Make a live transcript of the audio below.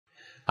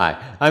Hi,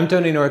 I'm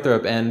Tony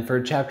Northrup, and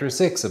for Chapter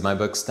 6 of my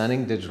book,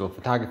 Stunning Digital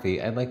Photography,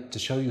 I'd like to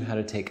show you how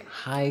to take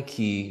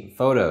high-key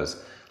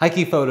photos.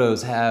 High-key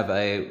photos have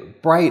a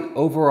bright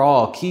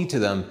overall key to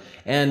them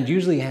and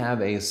usually have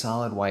a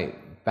solid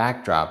white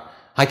backdrop.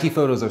 High-key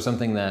photos are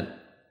something that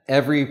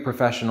every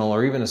professional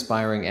or even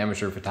aspiring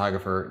amateur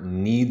photographer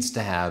needs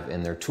to have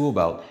in their tool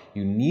belt.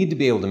 You need to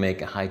be able to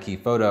make a high-key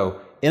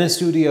photo in a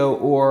studio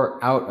or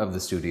out of the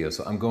studio,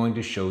 so I'm going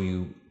to show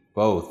you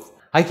both.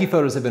 High-key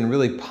photos have been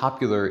really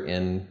popular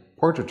in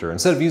portraiture.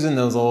 Instead of using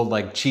those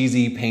old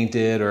cheesy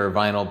painted or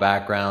vinyl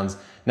backgrounds,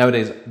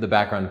 nowadays the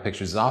background of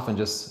pictures is often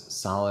just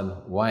solid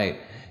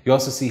white. You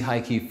also see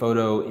high-key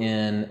photo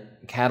in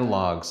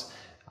catalogs.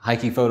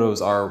 High-key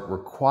photos are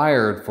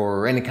required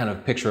for any kind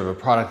of picture of a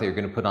product that you're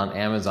going to put on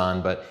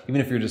Amazon, but even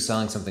if you're just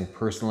selling something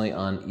personally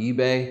on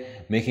eBay,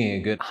 making a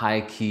good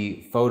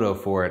high-key photo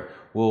for it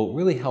will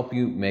really help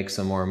you make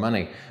some more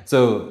money.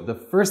 So the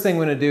first thing I'm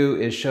going to do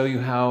is show you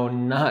how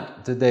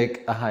not to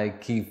take a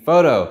high-key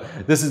photo.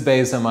 This is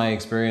based on my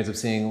experience of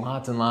seeing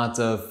lots and lots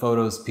of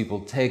photos people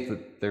take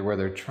where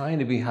they're trying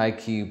to be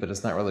high-key, but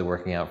it's not really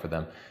working out for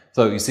them.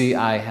 So you see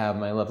I have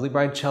my lovely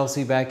bride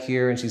Chelsea back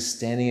here, and she's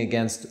standing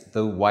against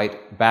the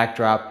white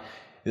backdrop.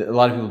 A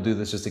lot of people do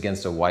this just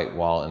against a white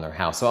wall in their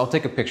house. So I'll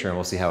take a picture and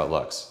we'll see how it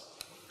looks.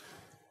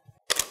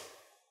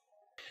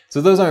 So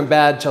those aren't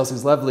bad,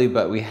 Chelsea's lovely,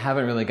 but we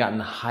haven't really gotten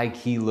the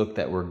high-key look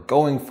that we're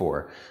going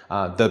for.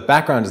 The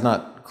background is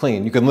not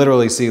clean. You can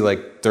literally see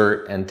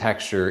dirt and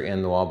texture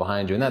in the wall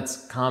behind you, and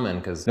that's common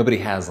because nobody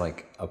has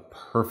a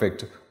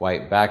perfect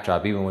white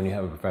backdrop. Even when you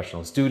have a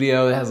professional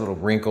studio, it has little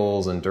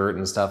wrinkles and dirt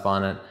and stuff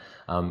on it.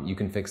 You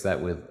can fix that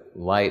with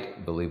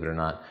light, believe it or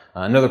not.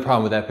 Another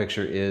problem with that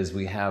picture is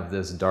we have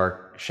this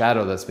dark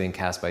shadow that's being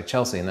cast by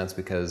Chelsea, and that's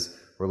because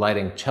we're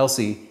lighting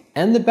Chelsea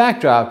and the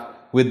backdrop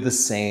with the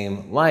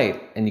same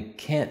light, and you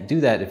can't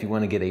do that if you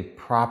want to get a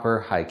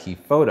proper high-key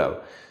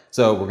photo.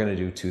 So we're going to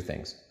do two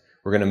things.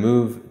 We're going to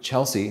move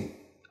Chelsea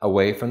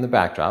away from the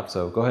backdrop,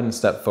 so go ahead and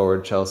step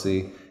forward,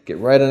 Chelsea. Get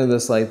right under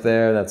this light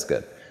there, that's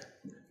good.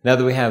 Now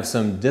that we have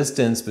some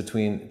distance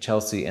between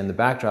Chelsea and the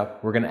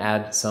backdrop, we're going to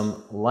add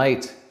some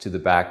light to the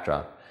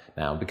backdrop.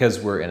 Now, because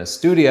we're in a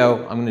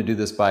studio, I'm going to do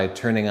this by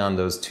turning on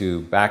those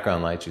two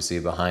background lights you see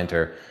behind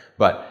her.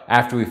 But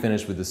after we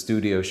finish with the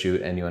studio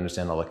shoot and you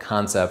understand all the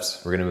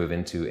concepts, we're going to move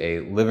into a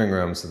living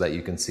room so that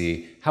you can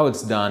see how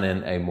it's done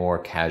in a more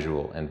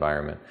casual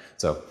environment.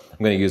 So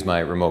I'm going to use my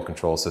remote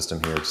control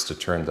system here just to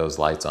turn those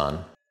lights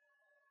on.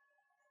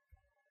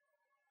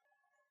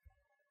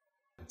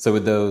 So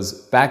with those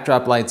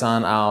backdrop lights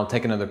on, I'll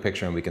take another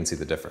picture and we can see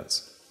the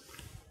difference.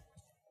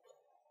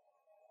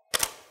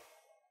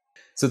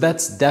 So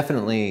that's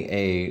definitely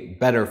a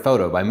better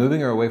photo. By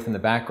moving her away from the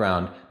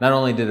background, not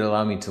only did it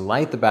allow me to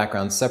light the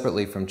background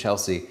separately from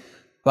Chelsea,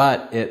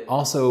 but it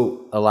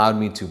also allowed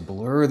me to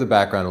blur the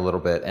background a little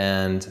bit.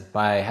 And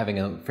by having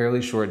a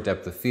fairly short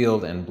depth of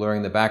field and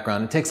blurring the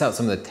background, it takes out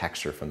some of the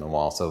texture from the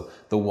wall. So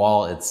the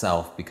wall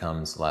itself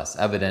becomes less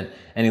evident.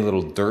 Any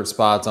little dirt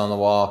spots on the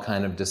wall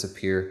kind of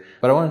disappear.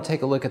 But I want to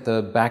take a look at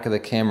the back of the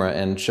camera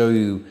and show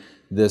you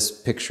this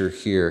picture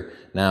here.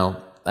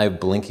 Now, I have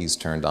blinkies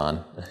turned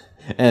on.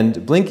 And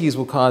blinkies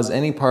will cause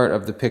any part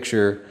of the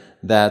picture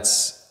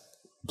that's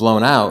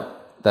blown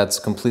out that's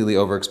completely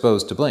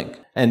overexposed to blink.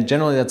 And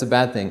generally that's a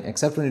bad thing,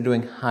 except when you're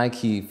doing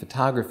high-key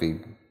photography,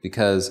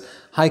 because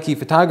high-key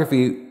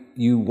photography,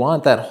 you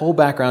want that whole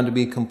background to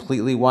be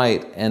completely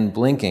white and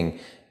blinking,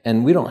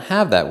 and we don't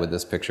have that with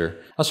this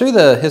picture. I'll show you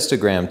the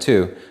histogram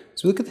too.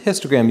 So look at the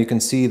histogram, you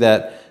can see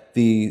that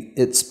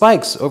it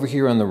spikes over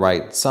here on the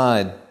right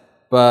side,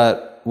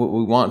 but what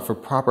we want for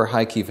proper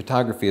high-key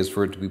photography is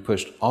for it to be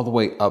pushed all the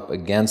way up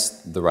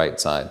against the right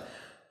side.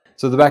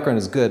 So the background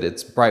is good,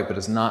 it's bright, but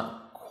it's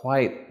not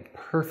quite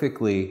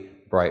perfectly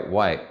bright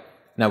white.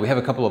 Now we have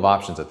a couple of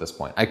options at this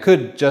point. I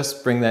could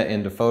just bring that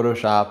into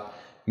Photoshop,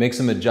 make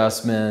some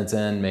adjustments,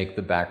 and make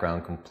the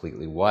background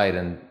completely white,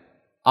 and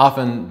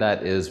often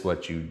that is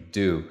what you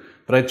do.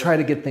 But I try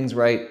to get things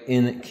right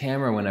in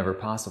camera whenever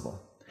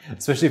possible.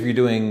 Especially if you're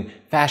doing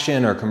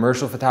fashion or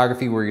commercial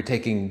photography where you're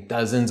taking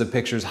dozens of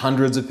pictures,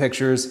 hundreds of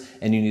pictures,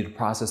 and you need to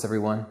process every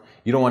one.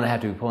 You don't want to have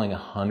to be pulling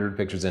 100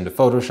 pictures into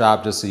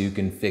Photoshop just so you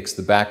can fix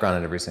the background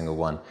on every single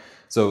one.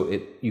 So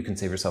you can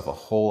save yourself a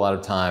whole lot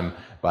of time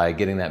by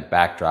getting that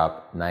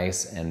backdrop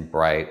nice and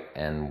bright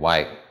and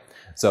white.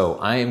 So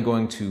I am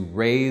going to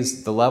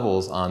raise the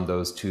levels on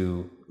those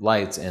two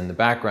lights in the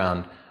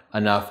background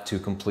enough to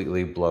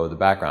completely blow the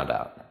background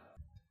out.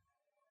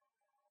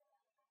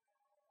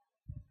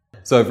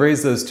 So I've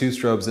raised those two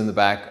strobes in the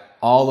back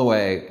all the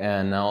way,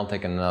 and now I'll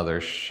take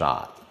another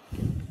shot.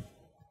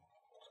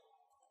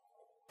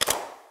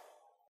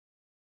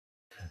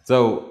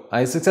 So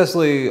I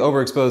successfully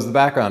overexposed the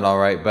background all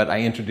right, but I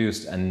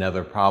introduced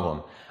another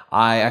problem.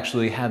 I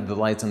actually had the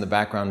lights on the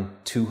background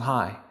too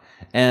high.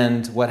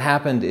 And what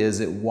happened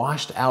is it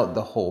washed out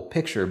the whole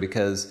picture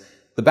because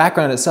the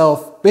background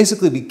itself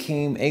basically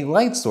became a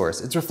light source.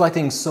 It's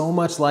reflecting so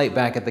much light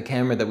back at the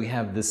camera that we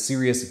have this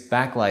serious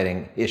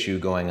backlighting issue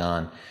going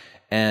on.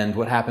 And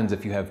what happens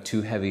if you have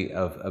too heavy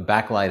of a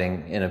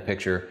backlighting in a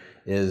picture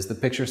is the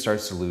picture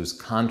starts to lose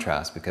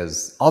contrast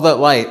because all that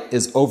light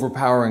is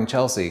overpowering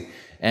Chelsea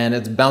and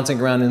it's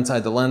bouncing around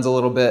inside the lens a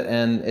little bit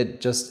and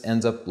it just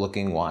ends up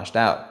looking washed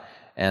out.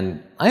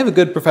 And I have a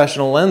good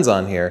professional lens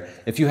on here.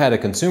 If you had a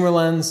consumer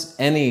lens,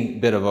 any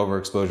bit of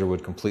overexposure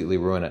would completely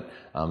ruin it.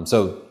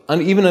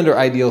 Even under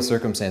ideal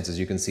circumstances,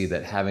 you can see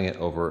that having it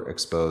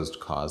overexposed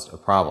caused a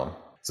problem.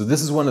 So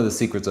this is one of the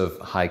secrets of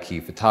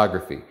high-key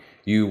photography.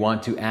 You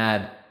want to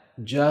add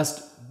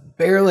just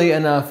barely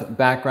enough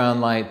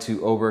background light to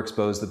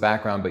overexpose the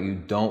background, but you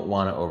don't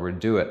want to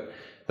overdo it.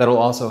 That'll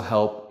also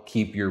help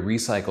keep your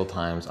recycle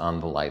times on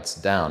the lights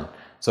down.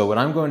 So what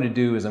I'm going to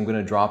do is I'm going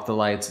to drop the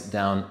lights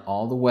down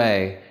all the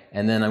way,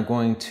 and then I'm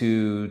going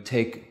to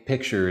take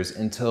pictures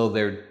until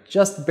they're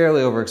just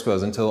barely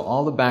overexposed, until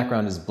all the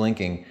background is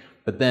blinking,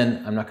 but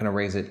then I'm not going to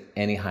raise it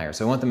any higher.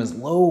 So I want them as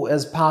low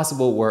as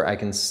possible where I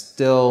can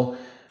still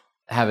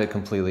have it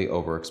completely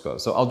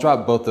overexposed. So I'll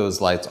drop both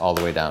those lights all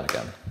the way down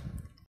again.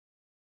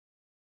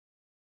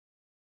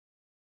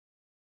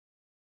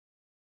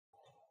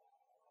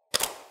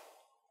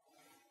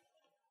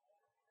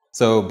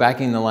 So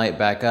backing the light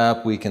back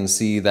up, we can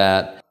see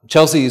that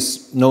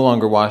Chelsea's no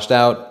longer washed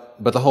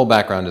out, but the whole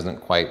background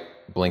isn't quite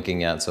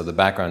blinking yet, so the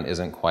background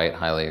isn't quite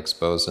highly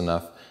exposed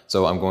enough.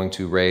 So I'm going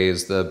to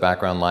raise the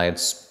background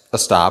lights a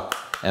stop,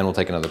 and we'll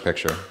take another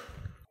picture.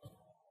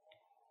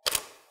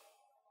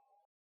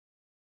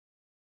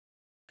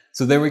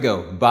 So there we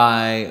go.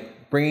 By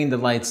bringing the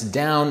lights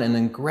down and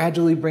then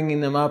gradually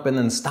bringing them up and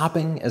then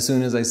stopping as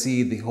soon as I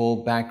see the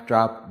whole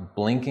backdrop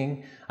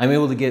blinking, I'm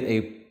able to get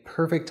a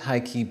perfect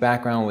high-key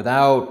background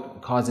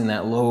without causing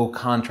that low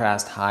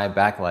contrast, high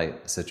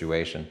backlight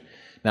situation.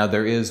 Now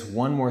there is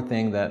one more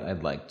thing that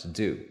I'd like to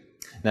do.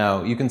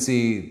 Now you can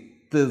see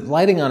the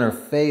lighting on her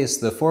face,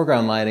 the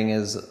foreground lighting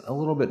is a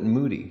little bit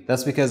moody.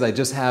 That's because I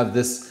just have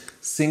this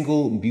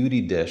single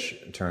beauty dish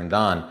turned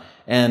on.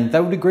 And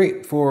that would be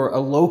great for a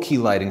low-key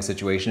lighting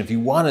situation if you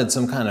wanted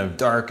some kind of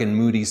dark and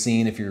moody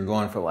scene, if you're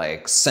going for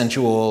like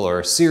sensual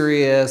or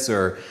serious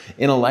or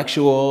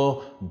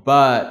intellectual,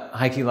 but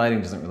high-key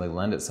lighting doesn't really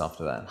lend itself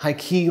to that.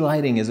 High-key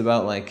lighting is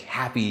about like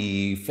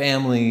happy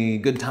family,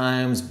 good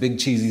times, big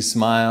cheesy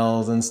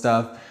smiles and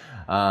stuff.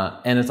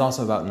 And it's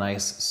also about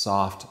nice,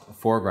 soft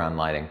foreground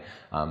lighting.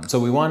 So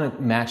we want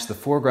to match the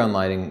foreground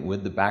lighting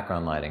with the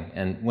background lighting.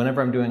 And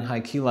whenever I'm doing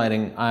high-key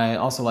lighting, I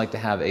also like to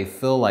have a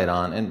fill light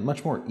on and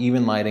much more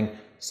even lighting,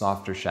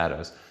 softer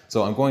shadows.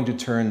 So I'm going to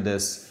turn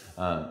this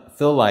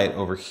fill light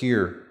over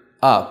here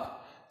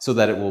up so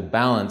that it will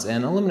balance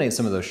and eliminate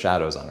some of those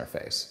shadows on her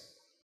face.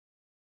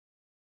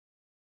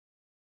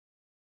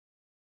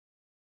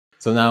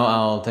 So now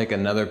I'll take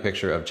another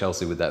picture of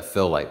Chelsea with that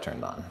fill light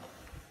turned on.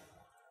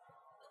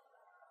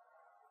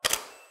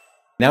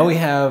 Now we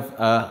have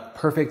a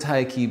perfect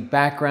high-key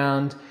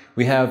background,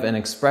 we have an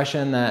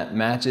expression that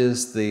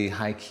matches the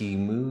high-key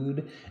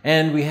mood,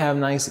 and we have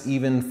nice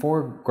even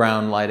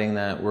foreground lighting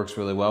that works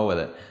really well with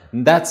it.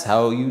 And that's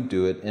how you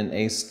do it in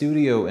a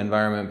studio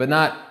environment, but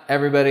not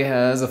everybody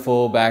has a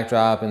full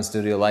backdrop and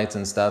studio lights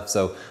and stuff,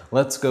 so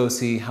let's go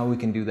see how we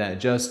can do that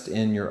just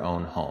in your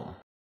own home.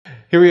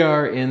 Here we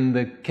are in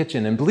the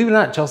kitchen, and believe it or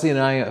not, Chelsea and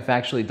I have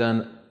actually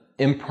done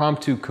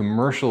impromptu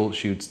commercial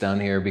shoots down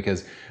here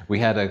because we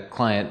had a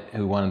client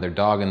who wanted their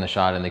dog in the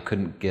shot and they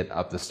couldn't get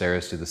up the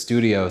stairs to the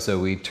studio, so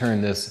we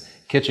turned this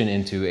kitchen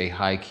into a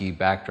high-key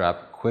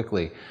backdrop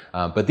quickly.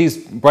 But these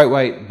bright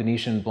white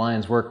Venetian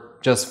blinds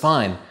work just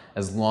fine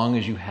as long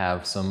as you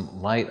have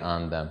some light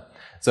on them.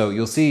 So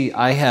you'll see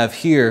I have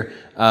here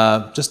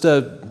just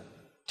a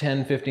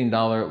 $10,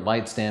 $15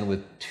 light stand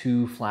with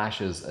 2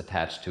 flashes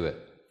attached to it.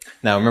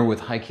 Now remember, with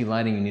high-key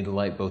lighting you need to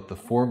light both the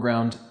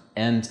foreground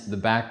and the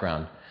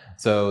background.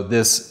 So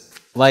this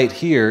light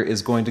here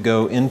is going to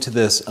go into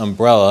this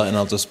umbrella, and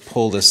I'll just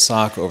pull this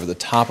sock over the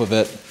top of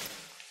it.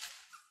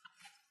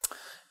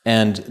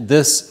 And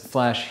this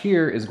flash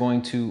here is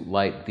going to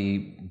light the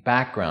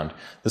background.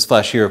 This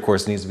flash here, of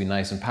course, needs to be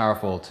nice and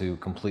powerful to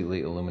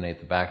completely illuminate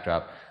the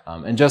backdrop.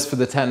 And just for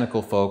the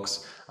technical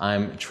folks,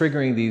 I'm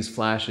triggering these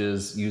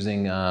flashes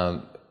using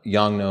Yongnuo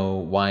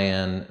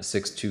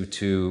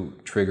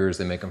YN622 triggers.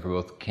 They make them for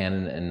both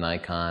Canon and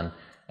Nikon.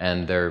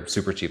 And they're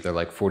super cheap. They're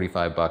like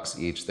 45 bucks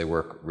each. They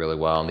work really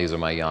well. And these are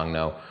my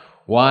Yongnuo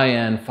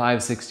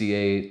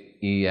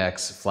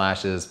YN568EX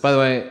flashes. By the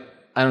way,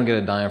 I don't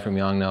get a dime from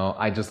Yongnuo.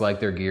 I just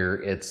like their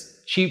gear. It's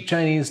cheap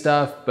Chinese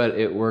stuff, but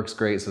it works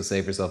great, so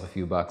save yourself a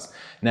few bucks.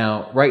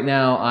 Now, right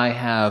now I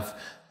have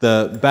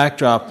the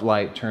backdrop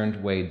light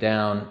turned way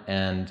down,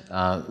 and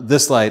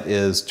this light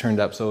is turned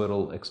up so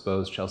it'll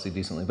expose Chelsea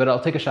decently. But I'll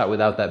take a shot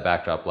without that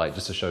backdrop light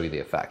just to show you the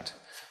effect.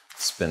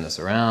 Spin this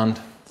around.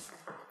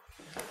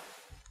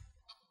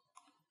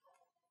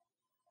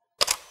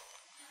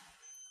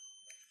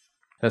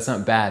 That's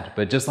not bad,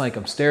 but just like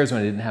upstairs when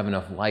I didn't have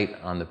enough light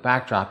on the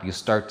backdrop, you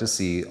start to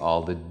see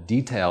all the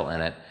detail in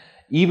it.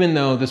 Even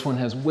though this one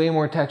has way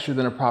more texture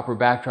than a proper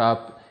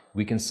backdrop,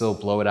 we can still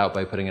blow it out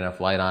by putting enough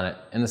light on it.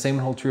 And the same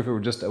would hold true if it were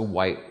just a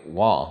white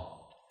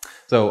wall.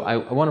 So I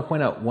want to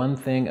point out one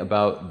thing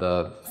about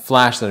the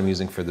flash that I'm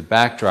using for the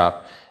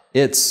backdrop.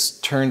 It's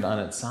turned on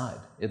its side.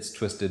 It's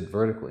twisted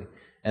vertically.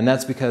 And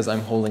that's because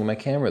I'm holding my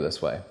camera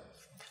this way.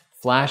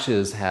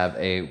 Flashes have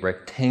a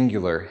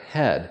rectangular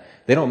head.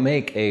 They don't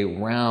make a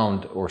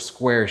round or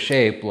square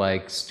shape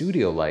like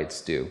studio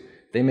lights do.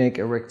 They make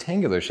a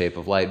rectangular shape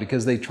of light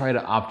because they try to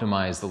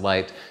optimize the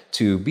light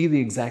to be the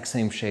exact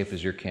same shape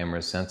as your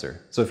camera's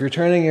sensor. So if you're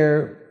turning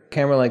your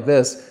camera like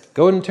this,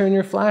 go ahead and turn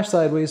your flash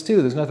sideways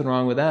too. There's nothing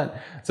wrong with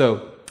that.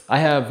 So I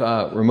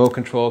have remote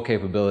control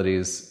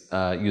capabilities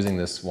using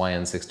this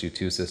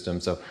YN622 system.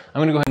 So I'm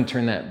going to go ahead and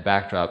turn that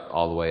backdrop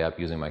all the way up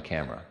using my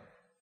camera.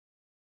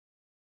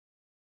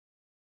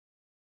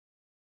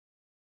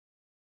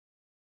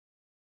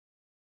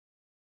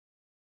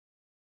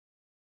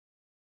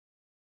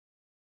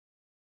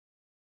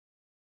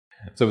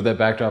 So with that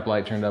backdrop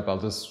light turned up, I'll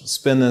just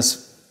spin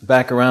this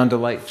back around to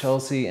light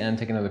Chelsea and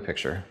take another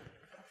picture.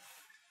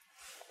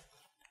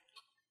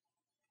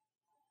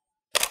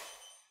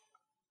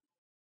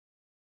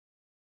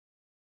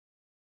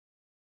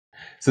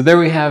 So there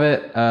we have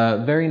it,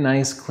 a very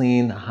nice,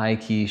 clean,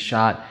 high-key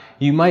shot.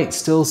 You might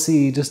still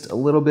see just a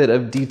little bit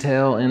of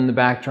detail in the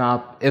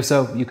backdrop. If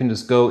so, you can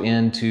just go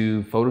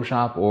into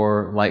Photoshop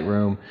or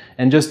Lightroom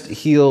and just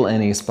heal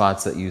any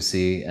spots that you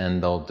see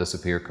and they'll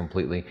disappear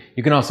completely.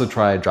 You can also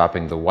try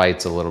dropping the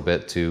whites a little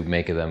bit to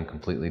make them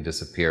completely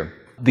disappear.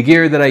 The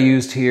gear that I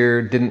used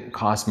here didn't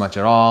cost much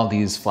at all.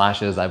 These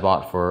flashes I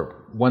bought for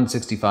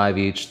 $165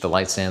 each. The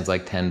light stand's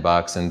like 10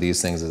 bucks, and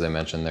these things, as I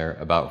mentioned, they're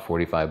about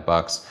 45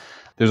 bucks.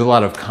 There's a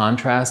lot of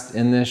contrast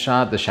in this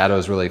shot. The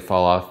shadows really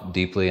fall off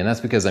deeply, and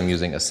that's because I'm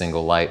using a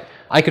single light.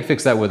 I could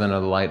fix that with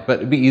another light, but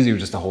it'd be easier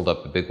just to hold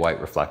up a big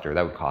white reflector.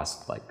 That would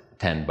cost like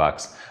 10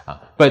 bucks.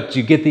 But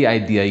you get the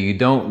idea. You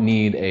don't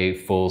need a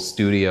full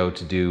studio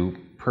to do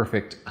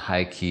perfect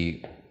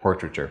high-key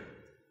portraiture.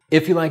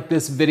 If you like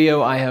this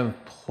video, I have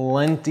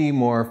plenty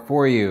more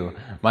for you.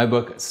 My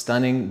book,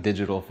 Stunning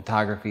Digital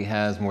Photography,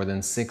 has more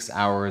than 6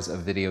 hours of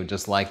video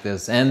just like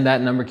this, and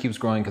that number keeps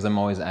growing because I'm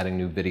always adding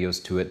new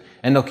videos to it,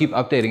 and I'll keep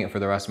updating it for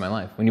the rest of my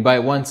life. When you buy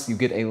it once, you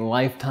get a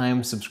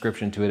lifetime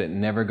subscription to it. It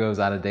never goes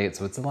out of date,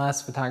 so it's the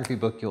last photography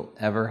book you'll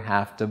ever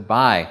have to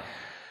buy.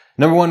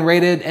 #1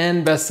 rated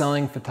and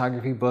best-selling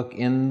photography book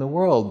in the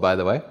world, by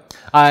the way.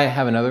 I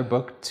have another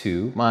book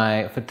too,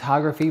 my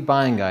photography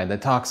buying guide,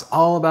 that talks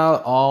all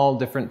about all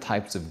different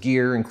types of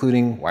gear,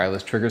 including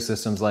wireless trigger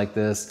systems like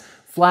this,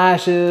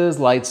 flashes,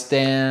 light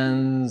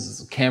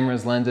stands,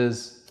 cameras,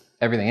 lenses,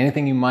 everything.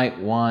 Anything you might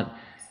want,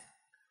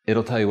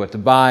 it'll tell you what to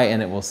buy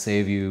and it will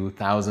save you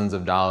thousands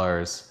of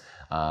dollars.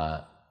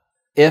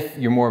 If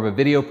you're more of a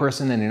video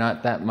person and you're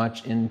not that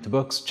much into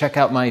books, check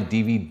out my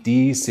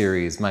DVD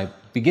series, my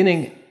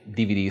beginning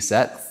DVD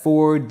set,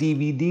 4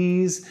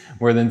 DVDs,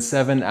 more than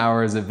 7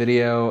 hours of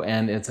video,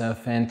 and it's a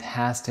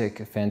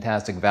fantastic,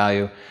 fantastic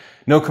value.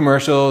 No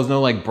commercials,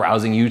 no like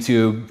browsing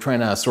YouTube, trying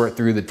to sort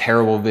through the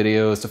terrible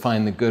videos to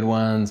find the good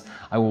ones.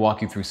 I will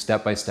walk you through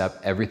step by step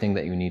everything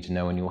that you need to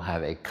know, and you'll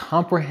have a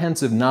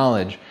comprehensive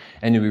knowledge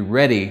and you'll be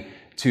ready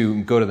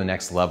to go to the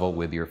next level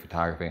with your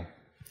photography.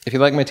 If you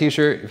like my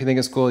t-shirt, if you think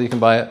it's cool, you can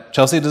buy it.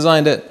 Chelsea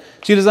designed it.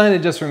 She designed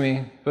it just for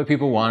me, but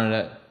people wanted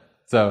it.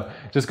 So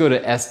just go to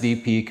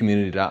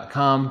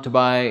sdpcommunity.com to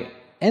buy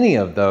any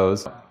of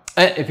those.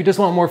 If you just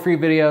want more free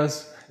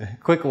videos,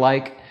 click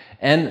like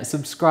and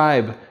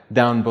subscribe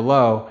down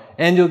below,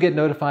 and you'll get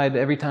notified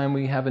every time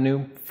we have a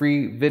new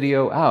free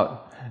video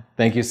out.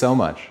 Thank you so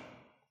much.